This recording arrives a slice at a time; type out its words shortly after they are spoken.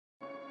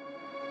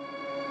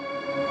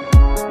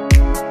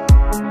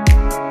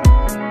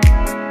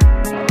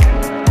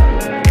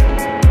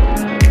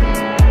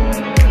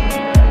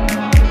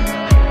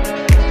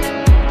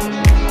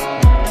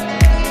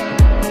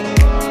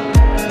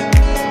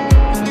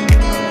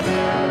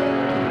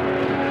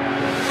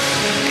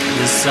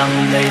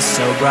sun lays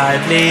so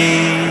brightly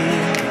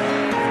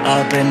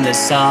up in the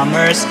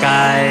summer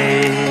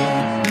sky.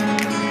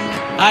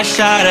 I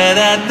shouted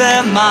at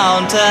the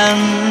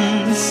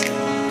mountains,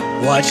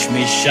 watch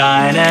me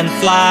shine and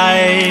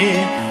fly.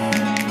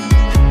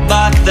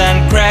 But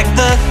then cracked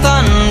the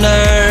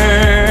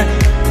thunder,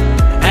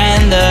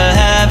 and the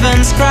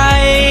heavens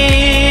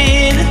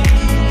cried,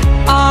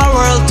 our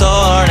world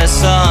torn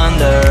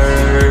asunder.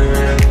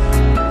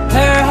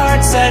 Her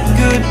heart said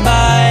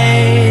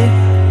goodbye.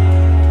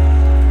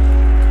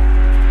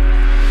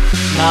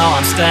 Now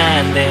I'm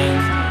standing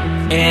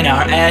in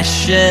our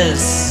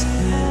ashes,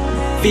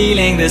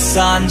 feeling the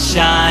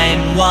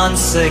sunshine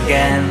once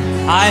again.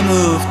 I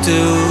move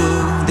to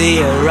the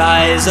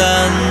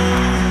horizon,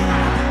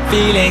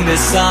 feeling the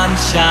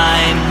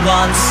sunshine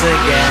once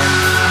again.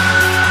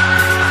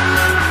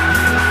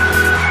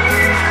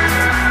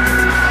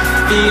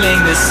 Feeling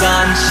the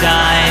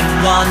sunshine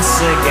once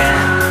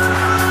again.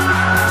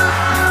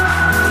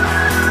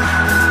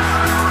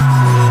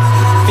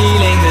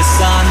 Feeling the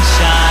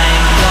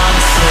sunshine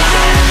once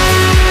again.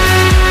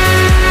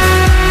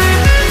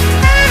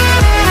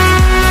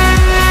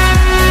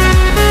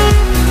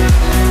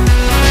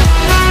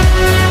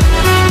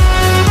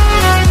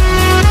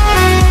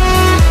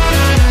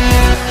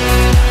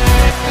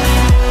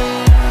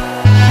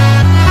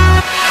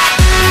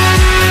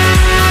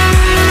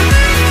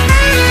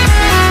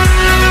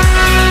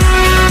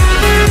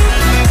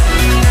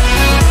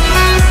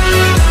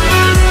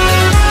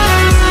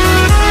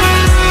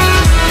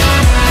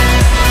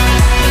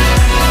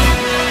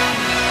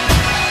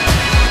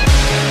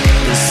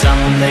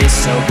 Lay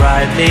so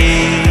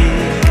brightly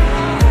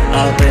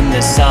up in the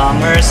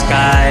summer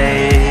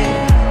sky.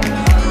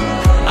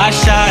 I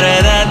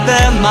shouted at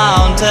the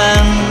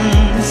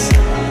mountains,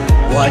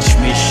 watch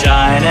me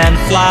shine and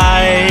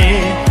fly.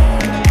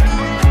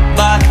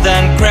 But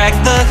then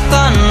cracked the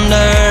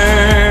thunder,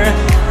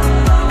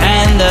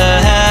 and the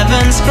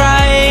heavens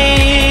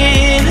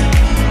cried,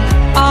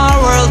 our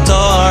world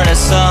torn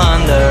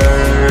asunder.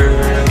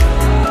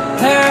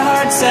 Her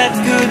heart said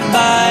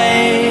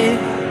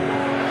goodbye.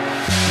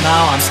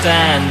 Now I'm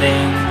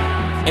standing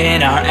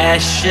in our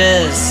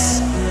ashes,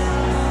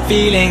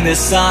 feeling the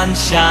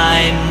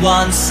sunshine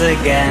once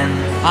again.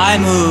 I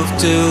move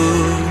to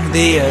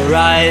the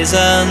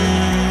horizon,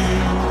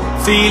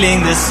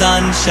 feeling the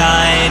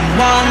sunshine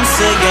once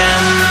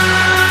again.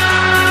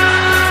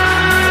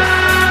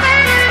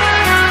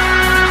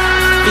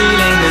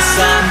 Feeling the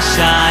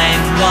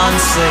sunshine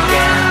once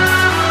again.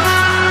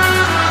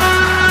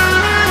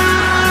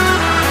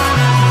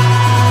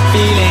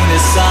 Feeling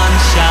the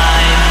sunshine